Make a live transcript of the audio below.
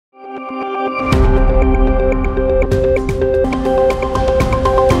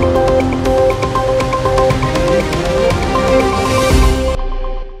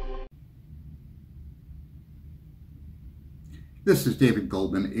This is David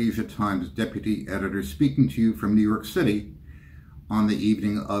Goldman, Asia Times Deputy Editor, speaking to you from New York City on the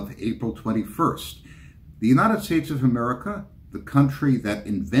evening of April 21st. The United States of America, the country that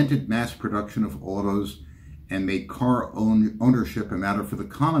invented mass production of autos and made car ownership a matter for the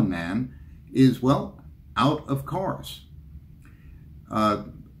common man, is, well, out of cars. A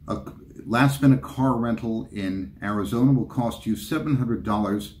last-minute car rental in Arizona will cost you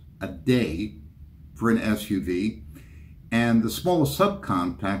 $700 a day for an SUV. And the smallest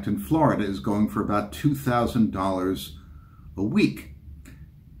subcompact in Florida is going for about $2,000 a week.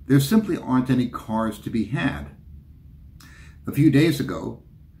 There simply aren't any cars to be had. A few days ago,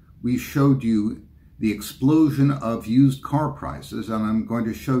 we showed you the explosion of used car prices, and I'm going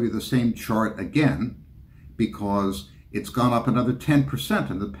to show you the same chart again because it's gone up another 10%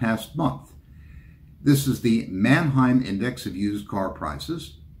 in the past month. This is the Manheim Index of used car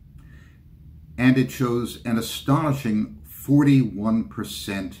prices, and it shows an astonishing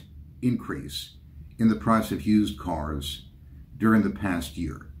 41% increase in the price of used cars during the past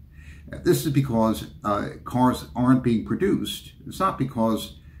year. This is because cars aren't being produced. It's not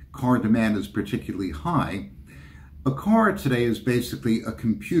because car demand is particularly high. A car today is basically a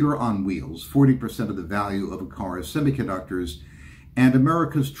computer on wheels. 40% of the value of a car is semiconductors, and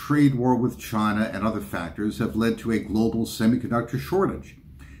America's trade war with China and other factors have led to a global semiconductor shortage.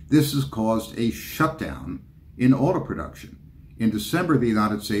 This has caused a shutdown in auto production. In December, the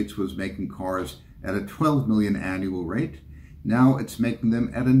United States was making cars at a 12 million annual rate. Now it's making them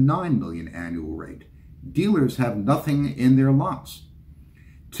at a 9 million annual rate. Dealers have nothing in their lots.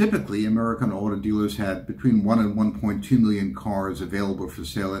 Typically, American auto dealers had between 1 and 1.2 million cars available for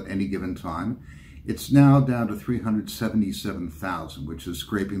sale at any given time. It's now down to 377,000, which is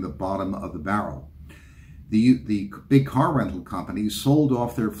scraping the bottom of the barrel. The big car rental companies sold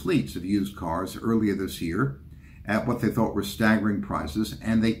off their fleets of used cars earlier this year at what they thought were staggering prices,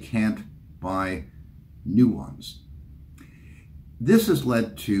 and they can't buy new ones. This has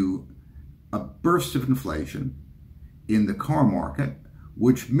led to a burst of inflation in the car market,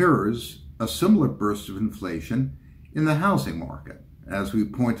 which mirrors a similar burst of inflation in the housing market. As we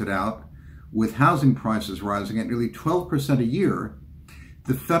pointed out, with housing prices rising at nearly 12% a year,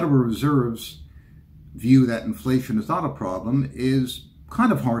 the Federal Reserve's view that inflation is not a problem is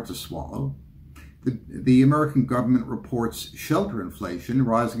kind of hard to swallow. The American government reports shelter inflation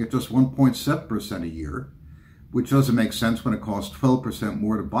rising at just 1.7% a year, which doesn't make sense when it costs 12%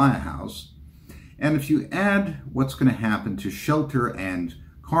 more to buy a house. And if you add what's going to happen to shelter and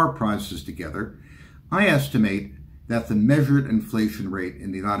car prices together, I estimate that the measured inflation rate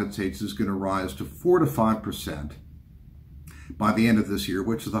in the United States is going to rise to 4 to 5% by the end of this year,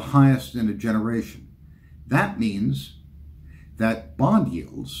 which is the highest in a generation. That means that bond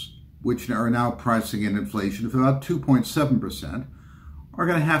yields, which are now pricing in inflation of about 2.7%, are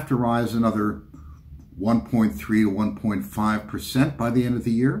going to have to rise another 1.3 to 1.5% by the end of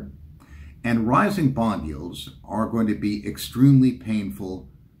the year. And rising bond yields are going to be extremely painful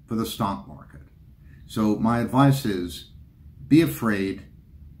for the stock market. So my advice is, be afraid,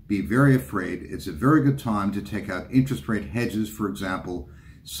 be very afraid. It's a very good time to take out interest rate hedges, for example,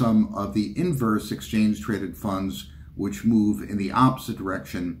 some of the inverse exchange-traded funds which move in the opposite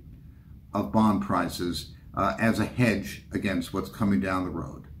direction of bond prices as a hedge against what's coming down the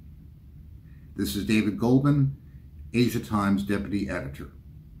road. This is David Goldman, Asia Times Deputy Editor.